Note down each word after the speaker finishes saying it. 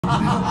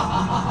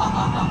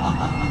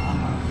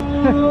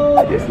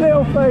This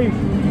little face.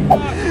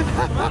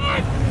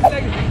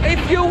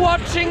 If you're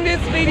watching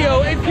this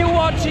video, if you're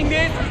watching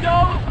this,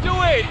 don't do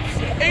it.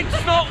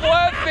 It's not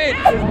worth it.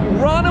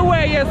 Run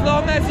away as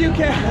long as you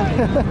can.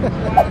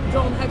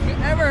 Don't have you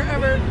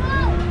ever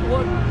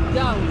look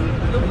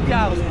down. Look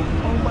down.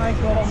 Oh my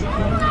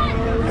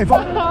god. If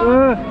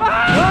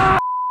I,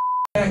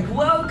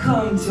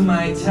 Welcome to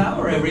my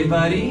tower,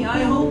 everybody.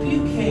 I hope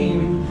you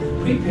came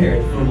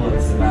prepared for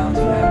what's about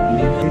to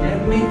happen.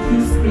 And make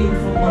you scream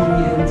for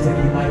mommy and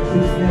daddy like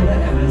you've never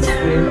ever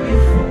screamed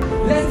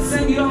before. Let's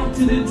send you up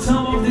to the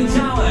top of the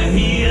tower.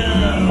 Here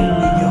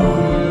we go.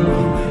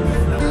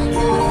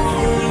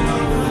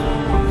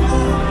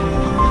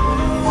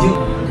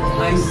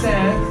 I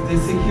said the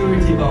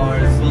security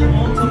bars will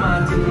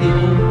automatically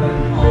open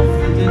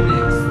after the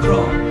next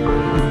drop.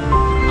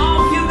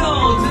 Off you go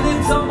to the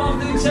top of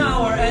the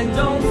tower and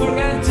don't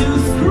forget to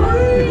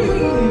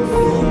scream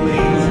for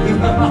me.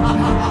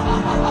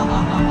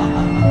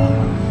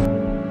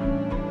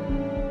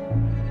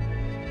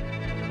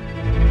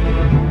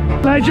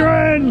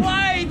 Legend!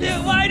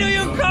 Why do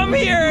you come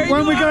here?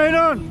 When we going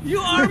on? You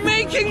are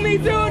making me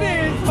do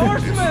this!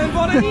 Horseman,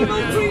 what an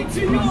evil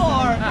creature you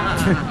are!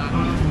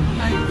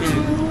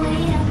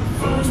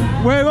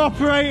 We're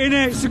operating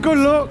it, it's a good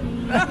look.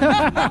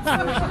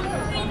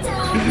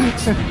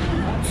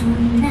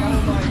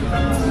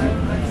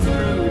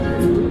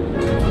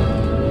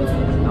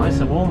 Nice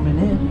and warm in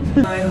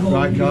here. I hope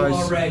Right, you guys.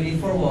 are ready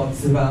for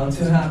what's about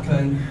to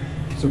happen.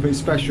 Something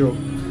special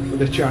for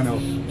the channel.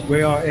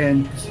 We are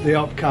in the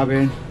op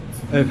cabin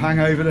of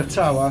Hangover the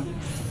Tower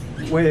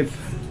with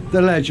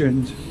the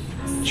legend,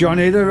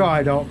 Johnny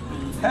TheRideOp.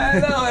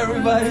 Hello,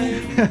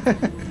 everybody.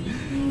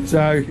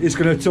 So he's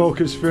going to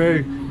talk us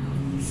through.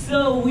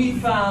 So we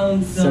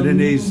found some Sending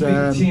these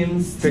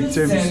victims to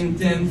victims. send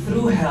them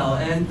through hell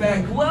and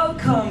back.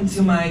 Welcome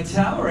to my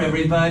tower,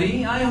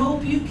 everybody. I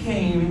hope you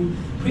came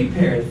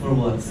prepared for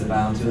what's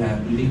about to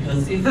happen,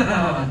 because if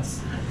not,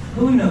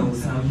 who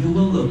knows how you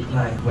will look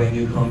like when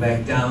you come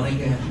back down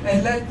again.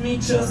 And let me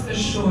just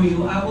assure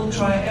you, I will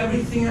try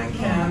everything I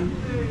can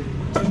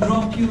to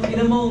drop you in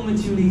a moment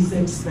you least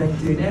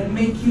expect it and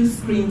make you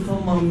scream for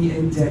mommy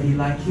and daddy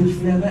like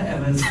you've never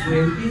ever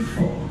screamed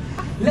before.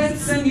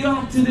 Let's send you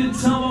up to the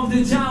top of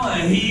the tower.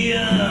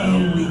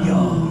 Here we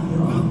go.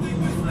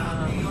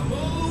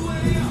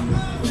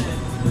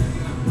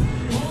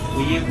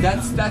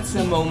 That's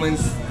the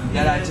moments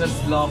that I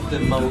just love the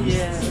most.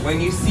 Yeah. When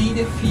you see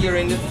the fear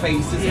in the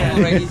faces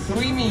already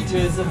 3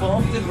 meters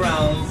above the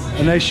ground.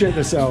 And they shit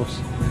themselves.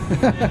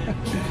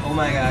 Oh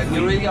my god,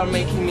 you really are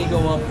making me go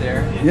up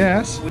there.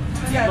 Yes.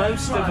 Yeah,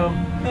 Most of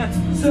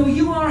them. So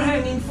you are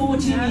hanging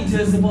 40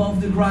 meters above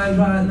the ground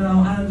right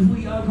now, and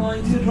we are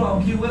going to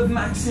drop you with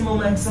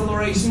maximum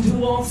acceleration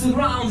towards the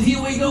ground.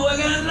 Here we go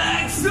again,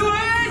 let's do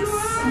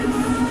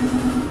it!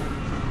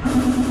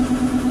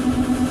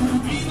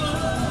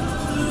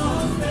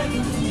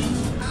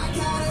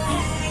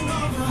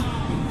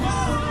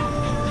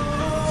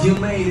 You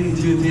made it,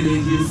 you did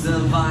it, you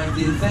survived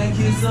it. Thank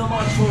you so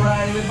much for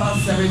riding with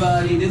us,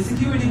 everybody. The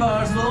security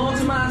bars will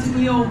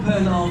automatically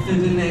open after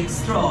the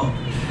next drop.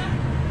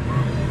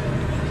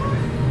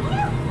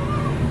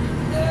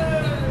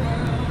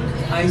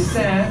 I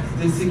said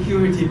the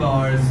security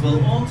bars will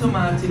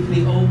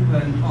automatically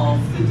open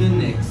after the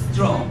next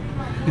drop.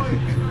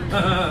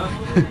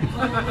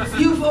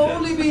 You've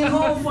only been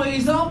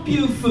halfway up,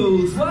 you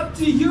fools. What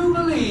do you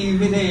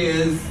believe it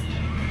is?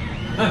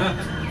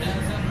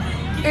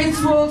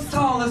 It's world's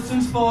tallest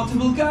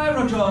transportable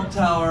gyro drop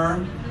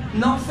tower.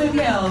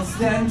 Nothing else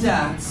than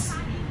that.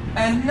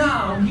 And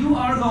now you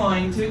are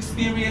going to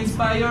experience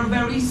by your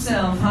very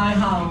self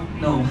how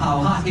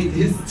high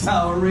this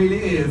tower really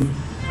is.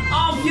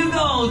 Off you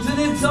go to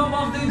the top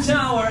of the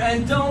tower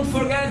and don't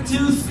forget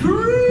to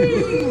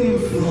scream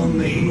for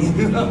me.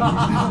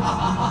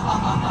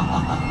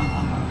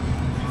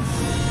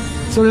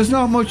 So there's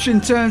not much in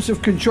terms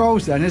of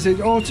controls then, is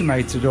it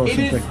automated or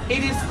something?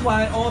 It is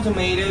quite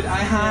automated. I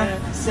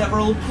have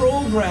several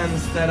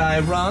programs that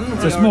I run.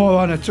 So it's more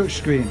on a touch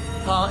screen.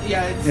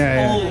 Yeah, it's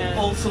Yeah.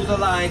 also the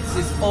lights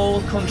is all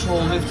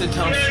controlled with the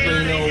touch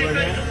screen over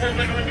there.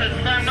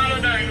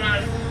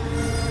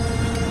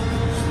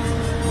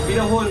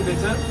 Wiederholen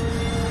bitte.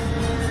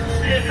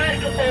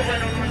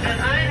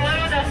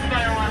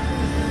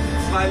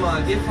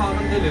 Zweimal. Wir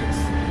fahren Deluxe.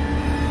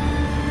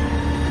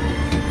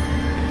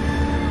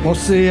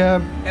 What's the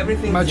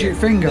Everything's magic here.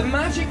 finger? The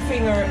magic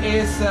finger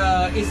is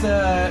a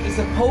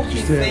pokey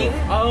Just a- thing.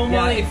 Oh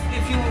Yeah, my!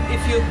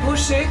 if you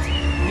push it,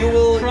 you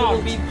will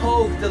be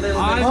poked a little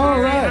bit. Oh,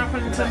 It right.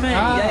 happened to me.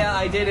 Ah. Yeah,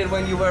 I did it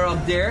when you were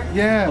up there.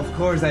 Yeah. Of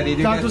course I did.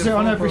 You That get does the it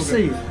on full every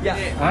program. seat? Yeah,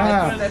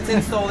 Ah. that's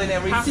installed in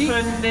every seat.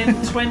 Happened in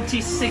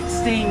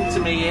 2016 to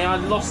me. I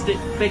lost it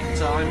big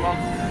time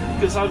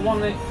because I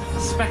wasn't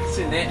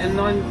expecting it, and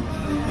I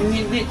And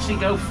you literally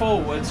go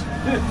forward.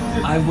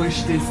 I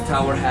wish this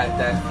tower had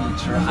that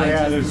feature.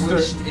 I just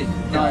wished it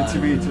 90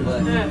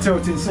 metres.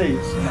 Tilting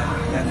seats.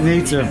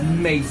 Need to.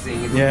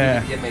 Amazing. It's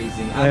Yeah. really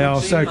amazing. They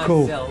are so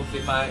cool.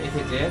 If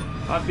it did.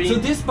 I've been... So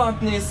this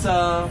button is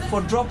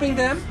for dropping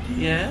them.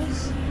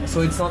 Yes.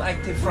 So it's not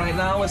active right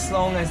now as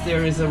long as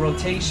there is a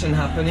rotation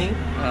happening,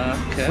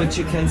 Okay. which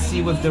you can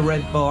see with the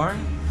red bar.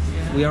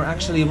 We are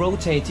actually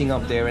rotating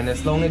up there, and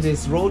as long as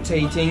it's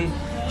rotating,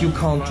 you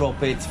can't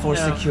drop it for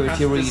Yeah, security has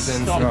to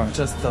reasons. stop. It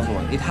just doesn't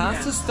work. It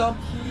has to stop,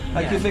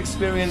 like you've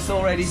experienced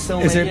already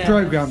so Is many. it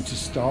programmed to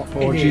stop,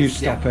 or It do you is,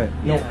 stop yeah. it?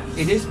 No,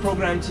 it is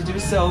programmed to do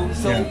so.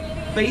 So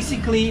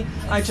basically,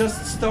 I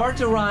just start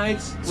the ride.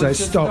 So with it's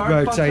the stopped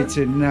start button.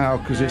 rotating now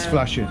because it's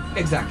flashing.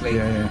 Exactly.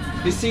 Yeah.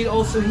 You see it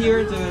also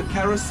here, the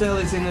carousel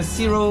is in a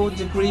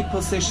 0-degree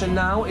position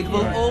now. It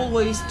will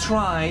always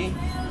try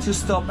to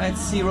stop at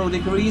 0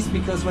 degrees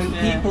because when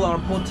people are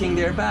putting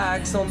their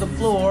bags on the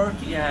floor,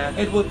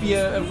 it would be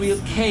a real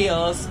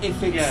chaos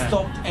if it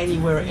stopped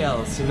anywhere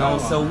else, you know.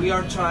 So we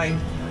are trying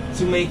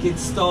to make it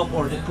stop,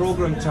 or the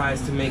program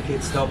tries to make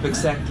it stop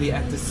exactly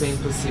at the same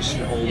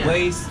position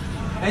always.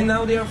 And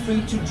now they are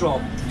free to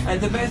drop. And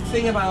the best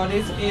thing about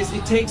it is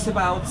it takes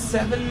about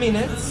 7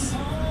 minutes,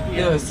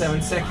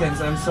 7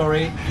 seconds, I'm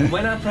sorry,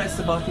 when I press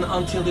the button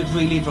until it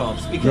really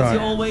drops. Because you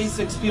always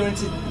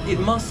experience it, it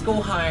must go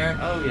higher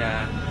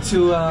to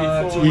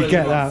You really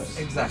get drop.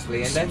 that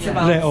Exactly, and that's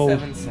about little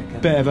 7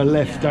 seconds. bit of a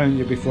lift, don't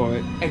you, before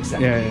it?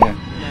 Exactly. Yeah.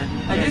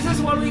 And this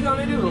is what we're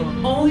gonna do.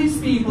 All these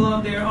people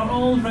up there are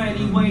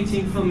already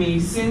waiting for me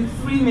since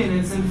 3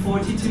 minutes and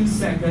 42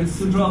 seconds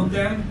to drop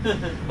them.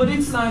 But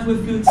it's like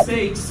with good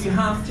steaks, you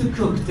have to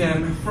cook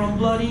them from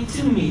bloody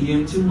to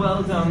medium to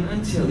well done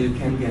until you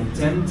can get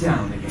them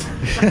down again.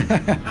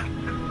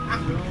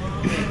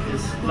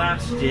 Because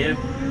last year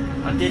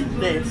I did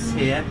this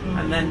here,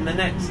 and then the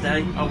next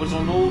day I was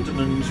on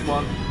Alderman's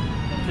one,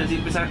 because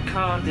it was at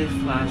Cardiff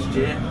last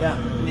year. Yeah.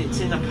 And it's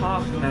in a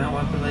park now,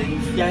 I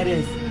believe. Yeah, it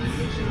is.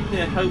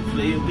 Yeah,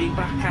 hopefully it'll be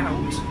back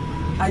out.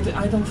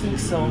 I don't think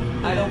so.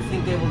 I don't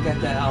think they will get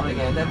that out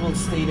again. That will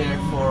stay there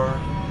for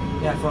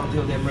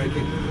until they break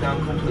it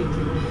down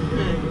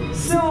completely.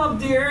 So up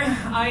there,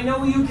 I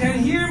know you can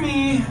hear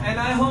me, and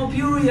I hope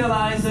you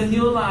realize that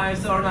your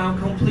lives are now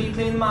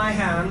completely in my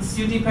hands.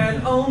 You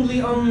depend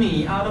only on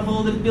me. Out of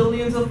all the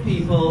billions of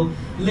people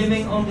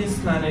living on this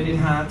planet, it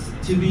had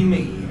to be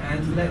me.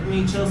 And let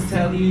me just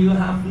tell you, you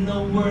have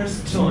no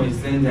worse choice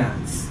than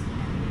that.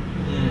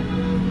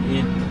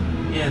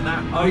 Yeah,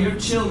 that. Are your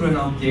children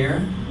up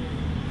there?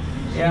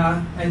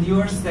 Yeah, and you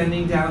are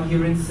standing down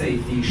here in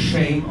safety.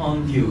 Shame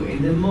on you.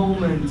 In the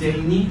moment they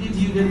needed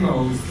you the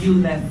most, you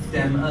left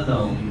them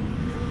alone.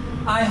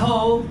 I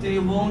hope they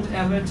won't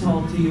ever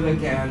talk to you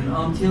again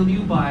until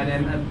you buy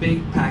them a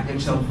big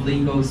package of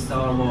Lego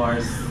Star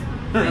Wars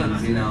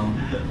things, you know.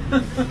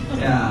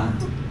 Yeah.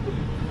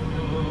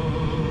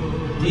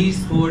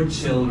 These poor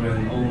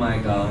children, oh my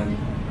god.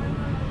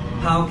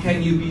 How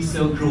can you be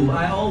so cruel?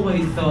 I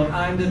always thought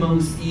I'm the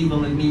most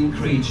evil and mean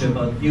creature,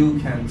 but you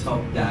can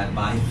top that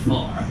by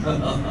far.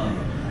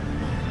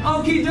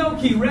 Okie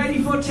dokie,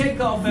 ready for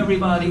takeoff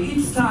everybody.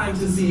 It's time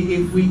to see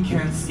if we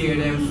can scare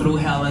them through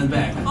hell and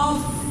back.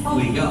 Off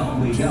we go,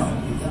 we go.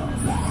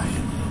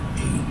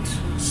 9, 8,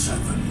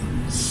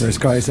 7. So it's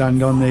got his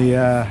hand on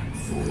the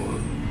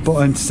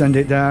button to send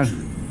it down.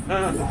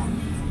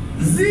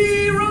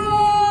 0!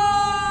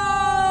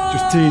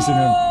 Just teasing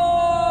him.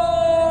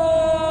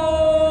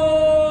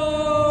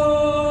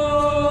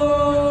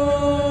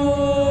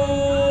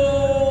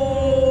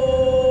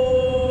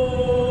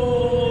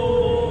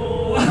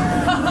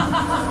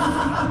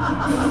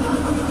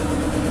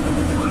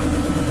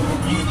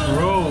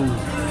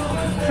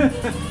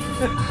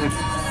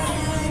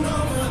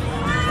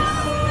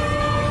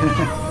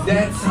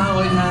 That's how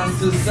it has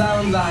to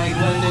sound like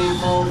when they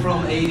fall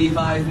from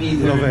 85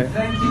 meters. Love it.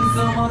 Thank you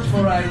so much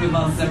for riding with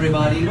us,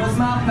 everybody. It was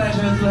my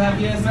pleasure to have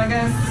you as my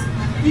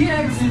guests. The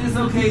exit is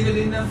located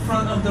in the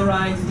front of the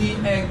ride. The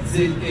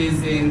exit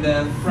is in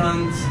the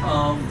front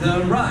of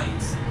the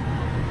ride.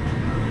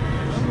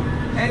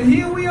 And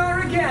here we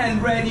are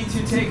again, ready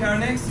to take our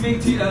next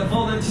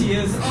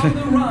volunteers on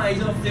the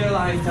ride of their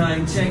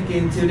lifetime. Check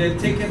into the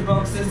ticket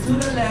boxes to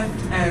the left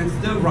and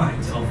the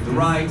right of the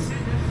ride.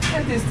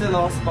 And this is the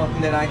last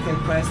button that I can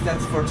press.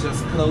 That's for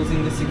just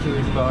closing the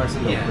security bars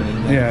and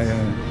opening them.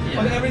 Yeah.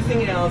 But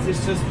everything else is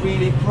just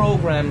really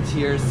programmed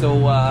here. So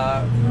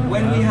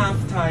when we have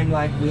time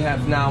like we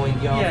have now in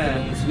the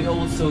afternoons, we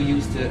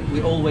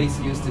always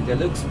use the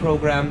deluxe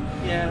program,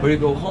 where you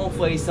go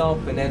halfway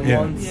up and then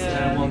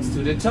once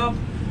to the top.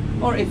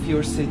 Or if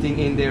you're sitting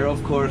in there,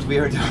 of course, we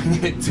are doing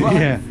it twice.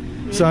 Yeah.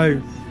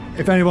 So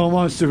if anyone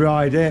wants to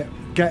ride it,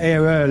 get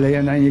here early,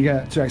 and then you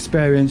get to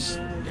experience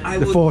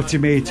the 40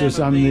 metres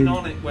and been the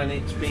on it when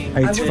it's been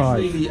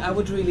 85. I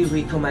would really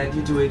recommend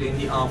you do it in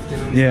the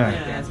afternoon, Yeah. I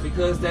guess,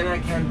 because then I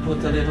can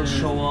put a little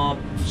show up,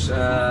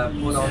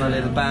 put on a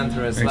little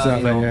banter as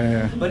Exactly, well. You know?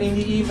 yeah. But in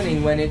the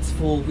evening when it's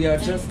full, we are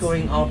just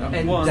going up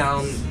and once.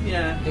 down.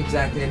 Yeah.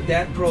 Exactly, and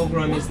that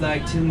program is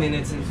like 2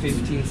 minutes and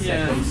 15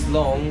 seconds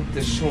long,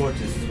 the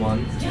shortest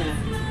one.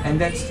 And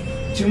that's,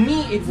 to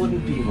me, it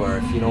wouldn't be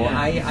worth, you know.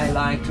 I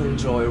like to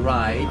enjoy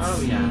rides.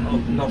 Oh yeah.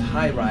 Not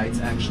high rides,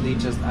 actually,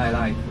 just I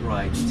like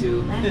rides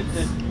too.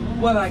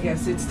 Well, I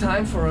guess it's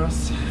time for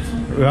us.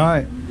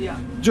 Right. Yeah.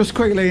 Just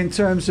quickly, in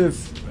terms of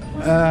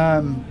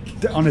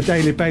on a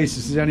daily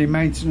basis, is there any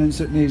maintenance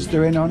that needs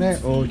doing on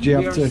it, or do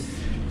you have to?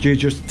 Do you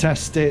just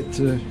test it?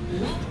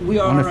 We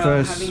on are a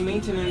first... having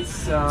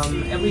maintenance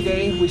every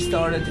day. We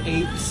start at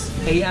 8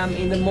 a.m.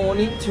 in the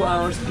morning, 2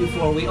 hours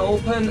before we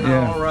open.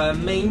 Yeah. Our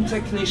main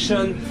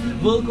technician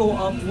will go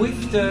up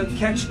with the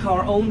catch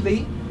car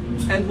only,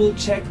 and will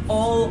check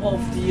all of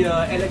the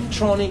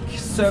electronic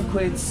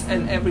circuits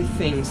and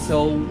everything.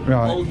 So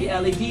all the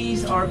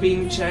LEDs are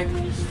being checked.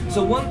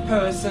 So one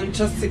person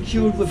just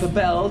secured with a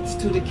belt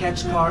to the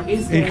catch car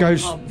is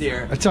going up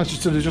there. Attaches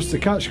to just the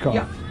catch car?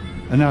 Yeah.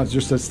 And now it's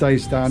just that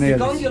stays down here.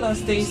 The gondola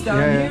stays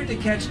down here, the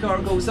catch car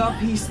goes up,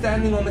 he's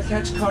standing on the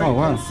catch car, you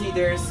can see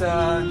there's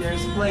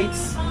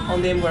plates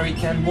on them where he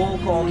can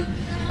walk on,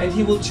 and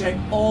he will check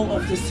all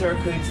of the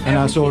circuits. And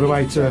that's all the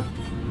way to...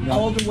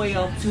 All the way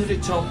up to the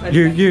top. And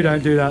you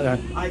don't do that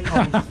then? I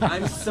can't.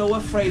 I'm so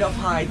afraid of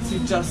heights, you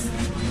just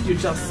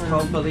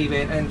can't believe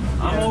it. And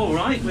I'm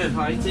alright with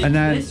heights, and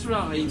then, this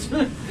ride.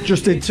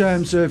 Just in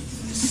terms of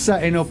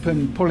setting up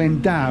and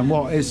pulling down,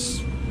 what is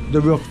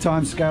the rough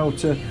time scale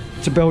to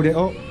build it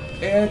up?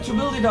 To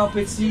build it up,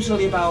 it's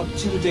usually about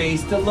 2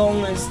 days. The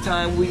longest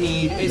time we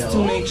need is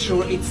to make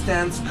sure it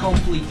stands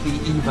completely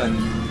even.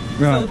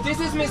 Right. So this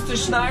is Mr.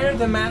 Schneider,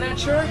 the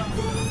manager,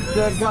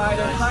 the guy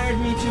that hired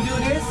me to do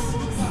this.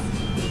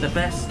 The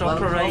best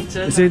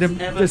operator. Is he the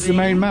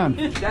main man?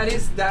 That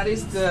is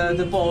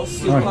the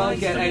boss. You can't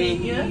get any.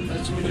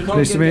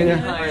 Nice to meet you.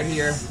 Higher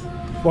here.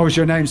 What was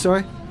your name?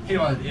 Sorry.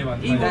 That's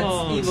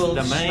Ewald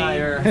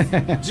Schneider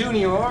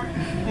Junior.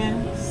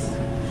 Yes.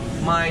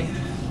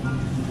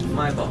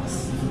 My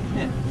boss.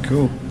 Yeah.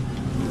 Cool.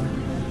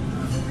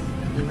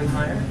 Even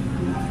higher.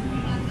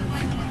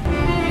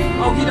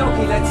 Okie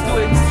dokie, let's do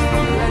it.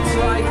 Let's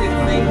ride this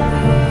thing.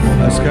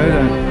 Let's go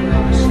then.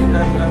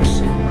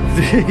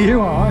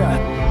 You are, yeah.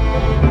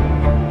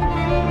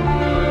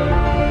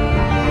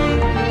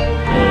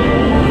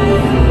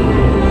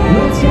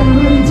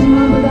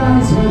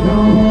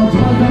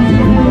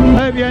 I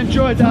hope you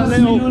enjoyed that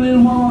little bit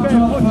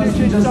of footage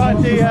inside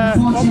the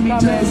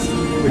Funtime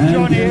with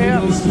Johnny here.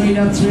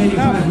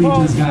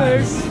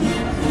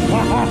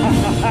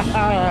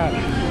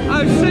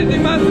 I'm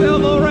shitting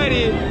myself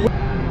already.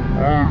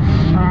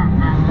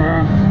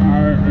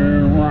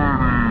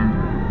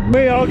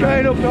 We are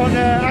going up on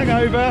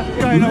Hangover,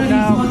 going up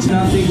now.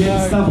 Nothing can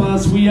stop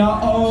us, we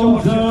are all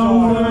the way.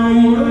 Are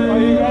you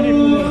ready for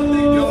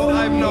this? No,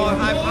 I'm not.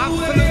 I'm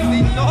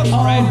absolutely not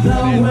ready for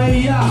All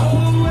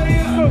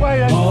the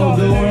way up. All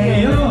the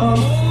way up.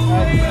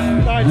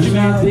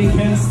 Nothing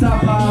can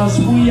stop us,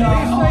 we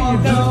are all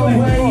the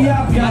way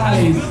up,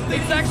 guys.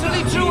 It's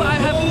actually true, I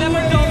have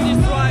never done this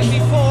ride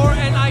before,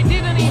 and I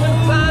didn't even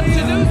plan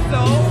to do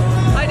so.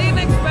 I didn't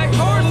expect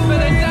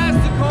horsemen and dads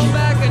to come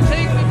back and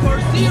take me for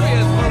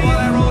serious for what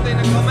I wrote in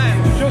the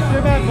comments. Just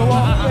remember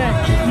one thing,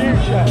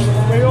 future,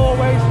 we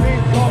always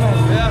read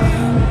comments.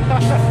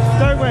 Yeah.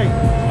 Don't we?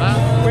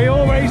 We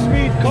always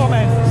read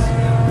comments.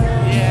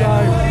 Yeah.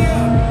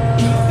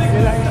 So,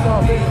 you let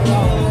yourself in for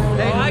that one.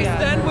 I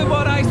stand with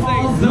what I say,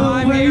 so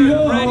I'm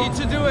here, ready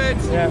to do it.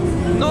 Yeah.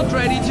 Not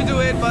ready to do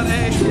it, but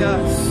hey, yeah.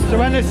 So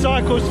when the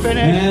cycle's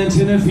finished,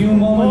 And in a few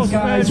moments,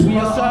 guys, we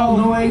are all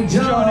the way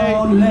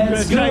down.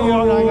 Let's take you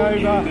on go.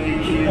 Hangover,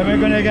 and we're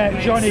going to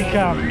get Johnny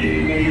Cam.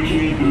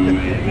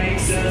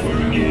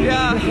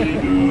 Yeah,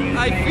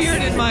 I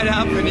feared it might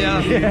happen,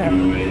 yeah. Yeah.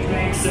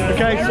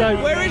 Okay, so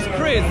Where is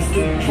Chris?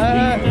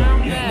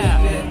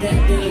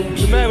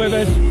 so bear with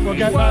us. We'll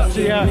get back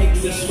to you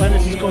when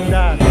this has come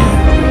down.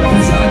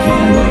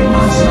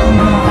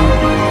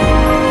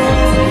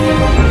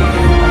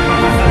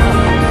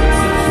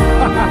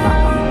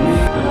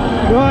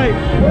 Right,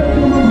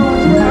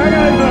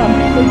 Hangover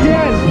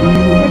again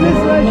with this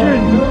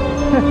legend.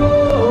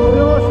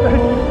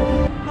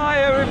 Hi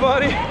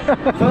everybody.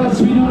 First,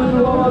 we do a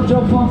little warm-up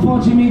jump from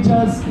 40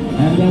 meters,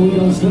 and then we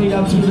go straight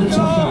up to the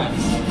top.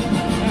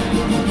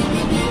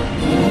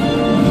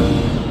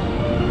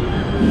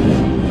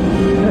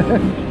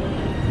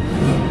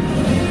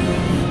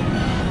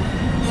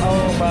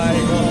 Oh my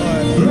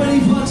god. Ready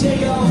for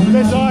takeoff.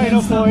 This high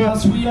enough for you.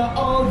 We are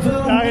all the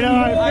I know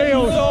how it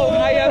feels.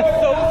 I am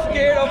so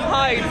scared of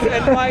heights,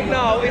 and right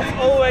now it's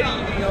already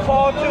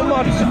far too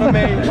much for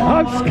me.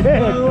 I'm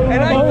scared.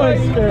 And I'm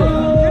always scared.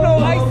 You know,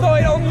 I saw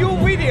it on your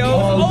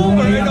videos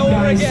over and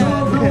over again.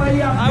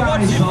 I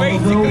watch it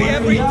basically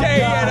every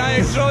day, and I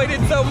enjoyed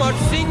it so much.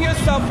 Seeing you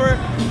suffer,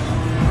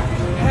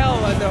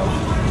 hell I know.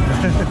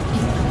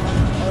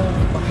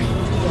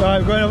 Right,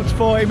 we're going up to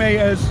 40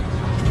 metres,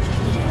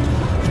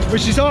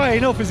 which is high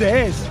enough as it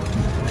is.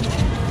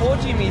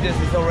 40 meters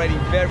is already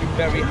very,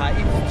 very high.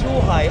 It's too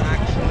high,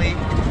 actually.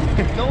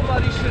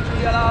 Nobody should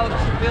be allowed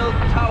to build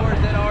towers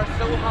that are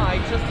so high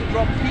just to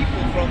drop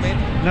people from it.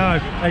 No,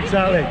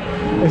 exactly.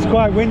 It's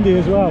quite windy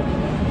as well.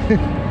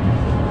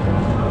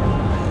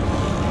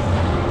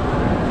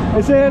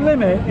 Is there a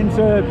limit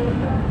into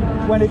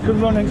when it can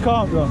run and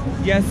can't run?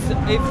 Yes,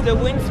 if the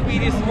wind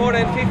speed is more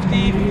than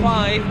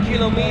 55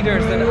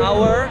 kilometers an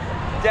hour,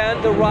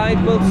 then the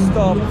ride will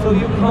stop. So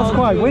you can't. That's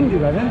quite windy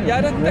then, isn't it?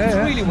 Yeah, that's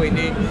really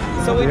windy.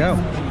 So it's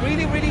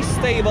really, really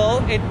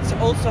stable. It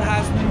also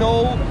has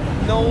no,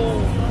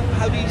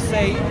 how do you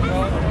say?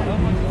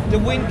 The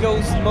wind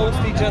goes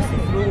mostly just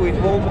through. It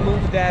won't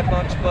move that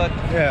much, but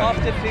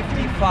after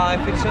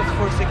 55, it's just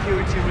for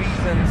security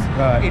reasons.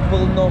 Right. It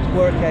will not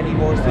work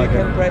anymore. So you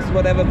can press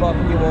whatever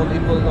button you want.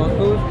 It will not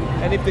move.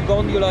 And if the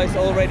gondola is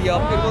already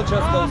up, it will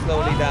just go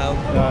slowly down.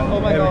 Right. Oh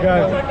my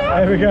God!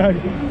 There we go.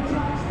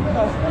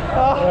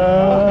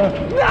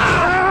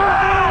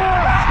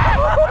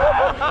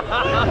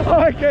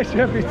 I guess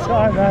every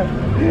time, man.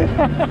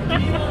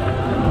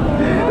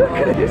 Look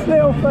at his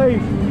little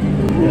face.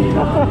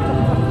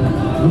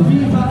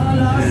 Viva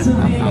Las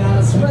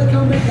Vegas,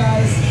 welcome back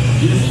guys.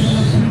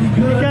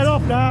 Get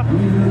off now.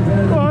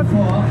 Go on.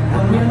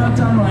 But we're not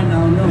done right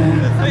now, no.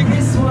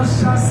 This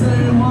was just a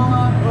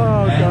warm-up.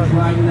 Oh, and God.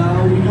 right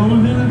now we go a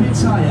little bit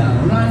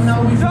higher. Right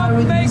now we fly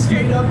with it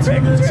straight up to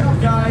the top,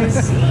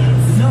 guys.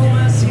 No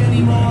mercy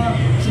anymore,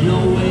 no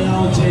way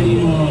out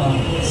anymore.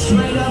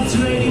 Straight up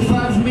to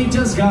 85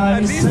 meters,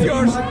 guys.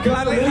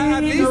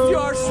 At least you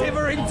are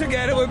shivering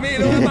together with me.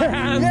 Look at my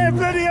hands. Yeah,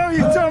 bloody hell,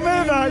 you told me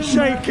about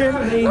shaking.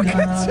 Look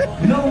at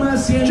you. No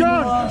mercy anymore.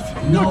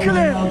 John, look at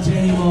him.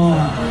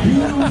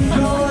 Here we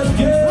go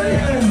again.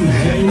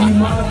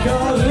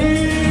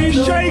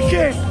 Shake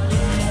it.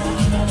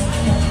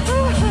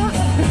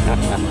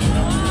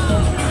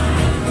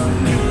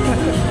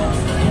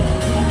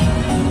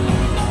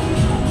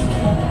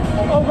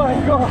 Oh my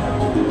God.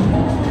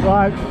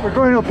 Right, we're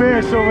going up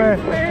here somewhere.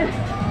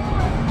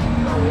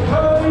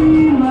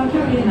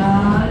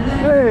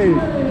 Hey.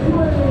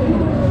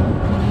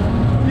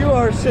 You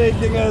are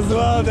shaking as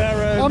well,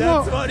 Darren. I'm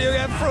That's not. what you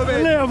get from A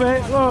it. little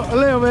bit, look, a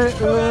little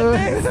bit.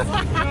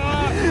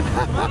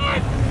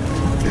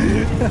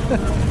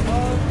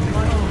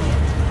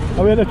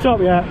 Are we at the top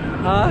yet?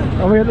 Huh?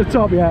 Are we at the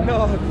top yet?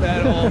 No, not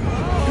at all.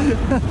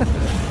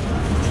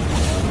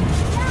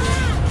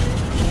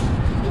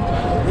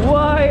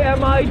 Why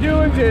am I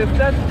doing this?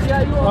 That's,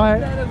 yeah, you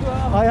understand as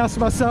well. I ask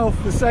myself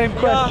the same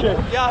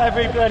question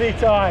every bloody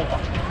time.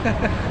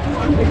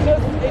 It's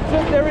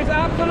just, there is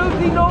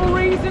absolutely no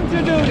reason to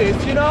do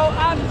this, you know?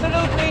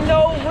 Absolutely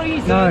no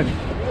reason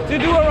to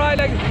do a ride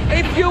like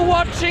this. If you're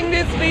watching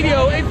this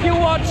video, if you're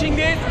watching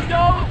this,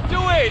 don't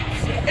do it.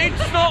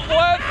 It's not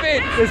worth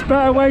it. There's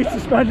better ways to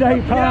spend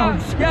 £8.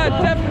 Yeah,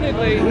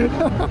 definitely.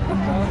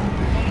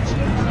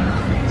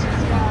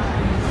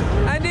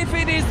 And if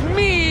it is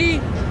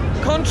me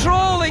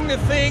controlling the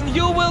thing,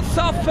 you will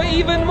suffer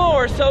even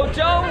more. So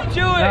don't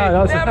do it.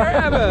 No, never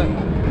ever.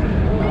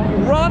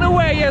 Run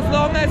away as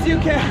long as you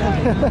can.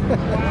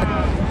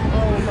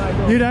 Oh my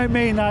God. You don't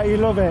mean that, you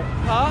love it.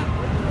 Huh?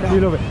 You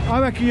love it. I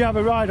reckon you have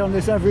a ride on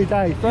this every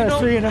day, first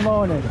thing in the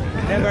morning.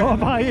 Never. Or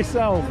by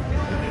yourself.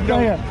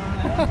 No.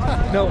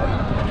 No.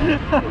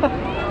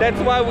 That's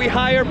why we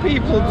hire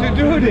people to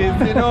do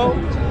this, you know?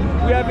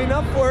 We have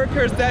enough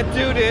workers that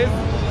do this.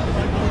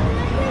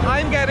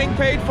 I'm getting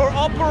paid for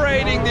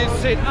operating this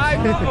shit.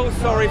 I'm not. Oh,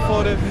 sorry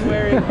for the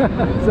swearing.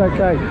 It's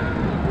okay.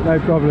 No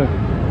problem.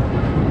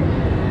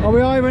 Are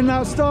we hiring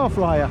that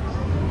Starflyer?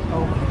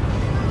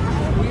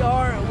 We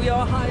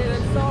are higher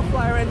than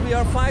Starflyer, and we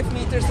are 5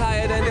 meters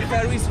higher than the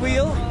Ferris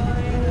wheel.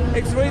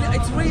 It's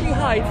really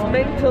high. It's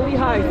mentally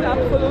high. It's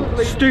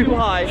absolutely too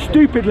high.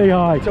 Stupidly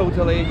high.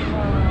 Totally.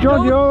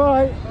 John, you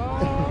alright?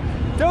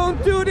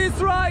 Don't do this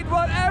ride.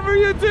 Whatever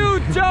you do,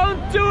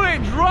 don't do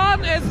it.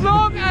 Run as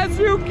long as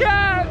you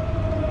can.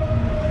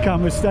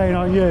 Camera's staying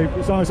on you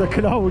as long as I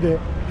can hold it.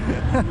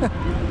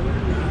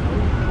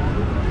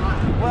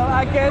 Well,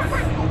 I guess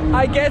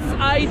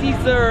I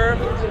deserve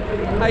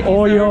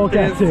Or you'll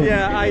this. get it.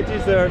 Yeah, I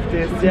deserve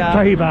this. Yeah.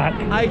 Payback.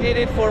 I did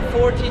it for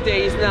 40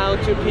 days now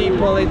to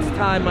people. It's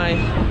time I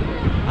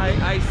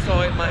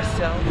saw it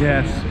myself.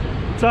 Yes.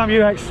 Time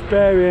you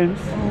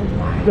experience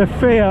the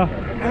fear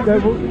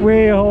that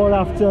we all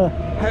have to.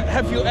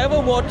 Have you ever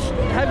watched?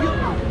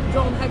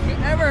 John? Have you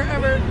ever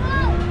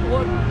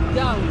looked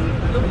down?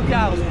 Look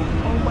down.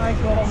 Oh my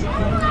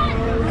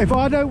God. If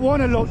I don't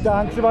want to look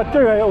down, because if I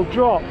do, it'll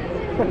drop.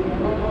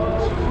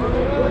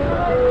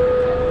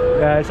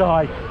 Yeah, it's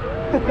high.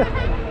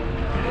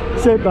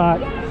 Sit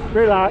back,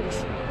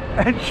 relax,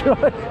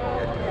 enjoy.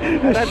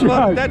 That's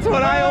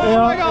what I. Oh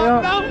my God!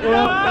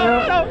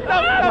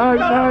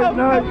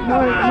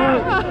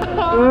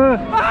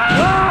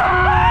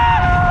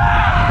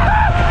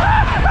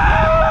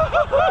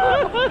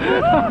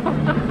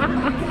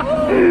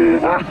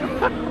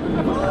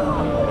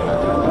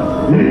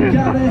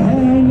 Got a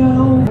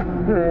hangover.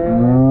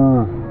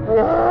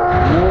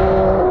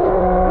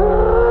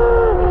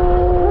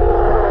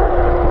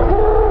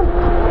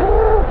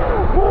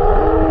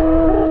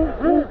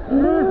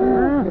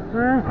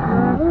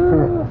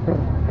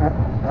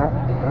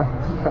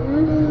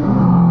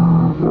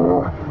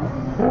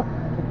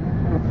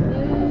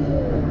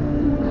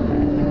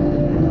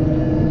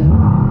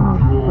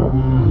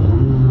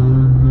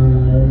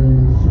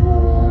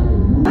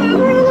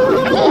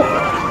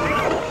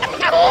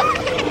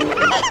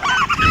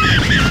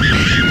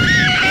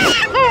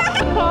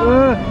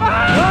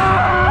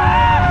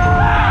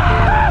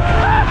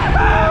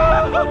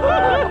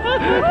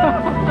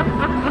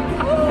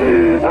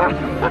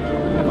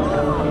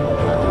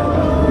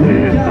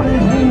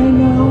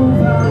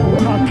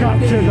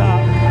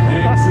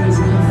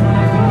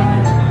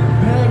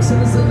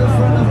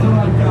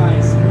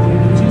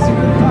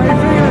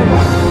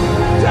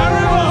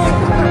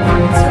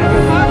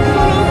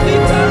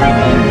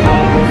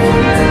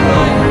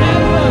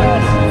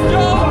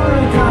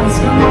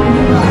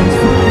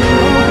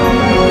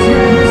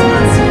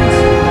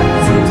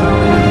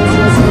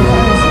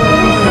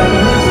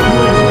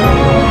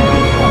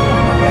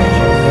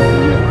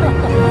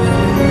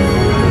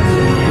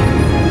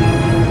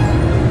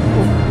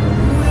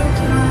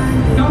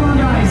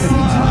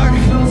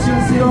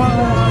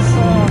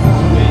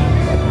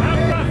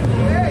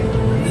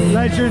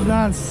 Legend,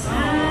 Lance.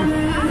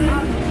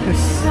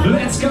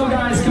 Let's go,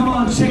 guys. Come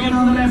on, check it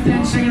on the left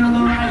hand, check it on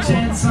the right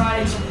hand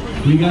side.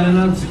 We got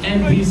enough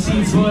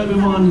NPCs for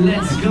everyone.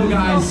 Let's go,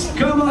 guys.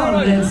 Come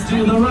on, let's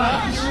do the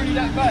ride. It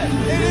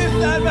is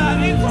that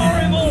bad. It's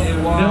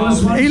horrible. There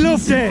was one He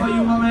loved for it.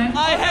 you, my man.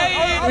 I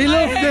hate it. He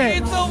loved I hate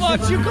it. it so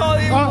much. You call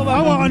it.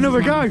 I want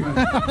another go.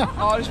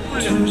 Oh, it's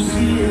brilliant.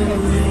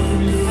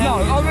 No,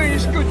 I mean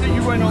it's good that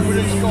you went on with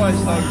these guys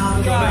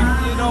though,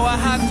 Johnny. You know, I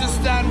have to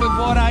stand with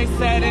what I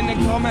said in the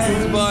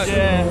comments, but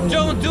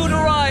don't do the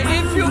ride.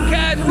 If you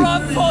can,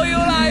 run for your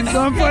life.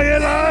 Run for your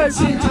life.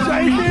 Shake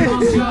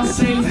it. You're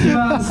safe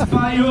first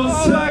by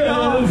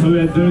yourself.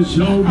 Let the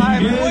show begin.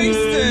 I'm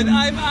wasted.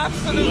 I'm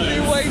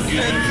absolutely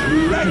wasted.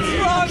 Let's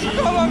run.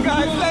 Come on,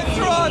 guys. Let's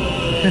run.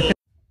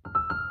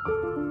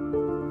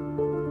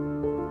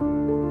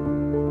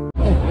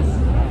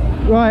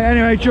 Right,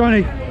 anyway,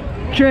 Johnny,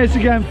 cheers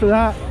again for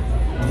that.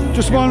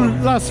 Just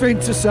one last thing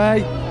to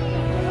say.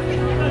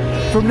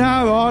 From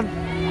now on,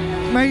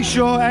 make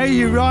sure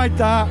you ride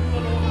that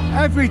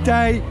every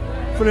day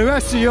for the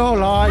rest of your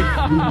life,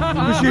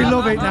 because you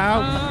love it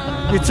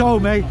now. You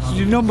told me it's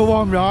your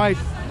 #1 ride.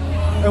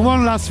 And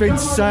one last thing to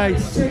say,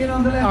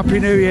 Happy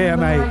New Year,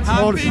 mate.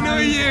 Happy New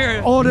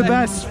Year. All the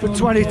best for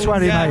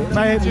 2020,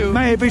 mate.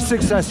 May it be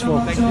successful.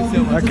 Thank you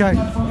so much. Okay.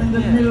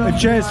 And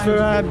cheers for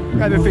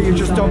everything you've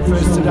just done for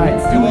us today.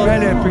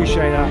 Really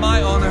appreciate that. My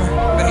honor.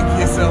 Thank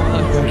you so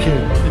much. Thank you.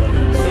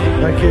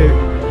 Thank you.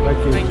 Thank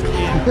you.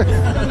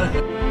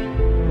 Thank you.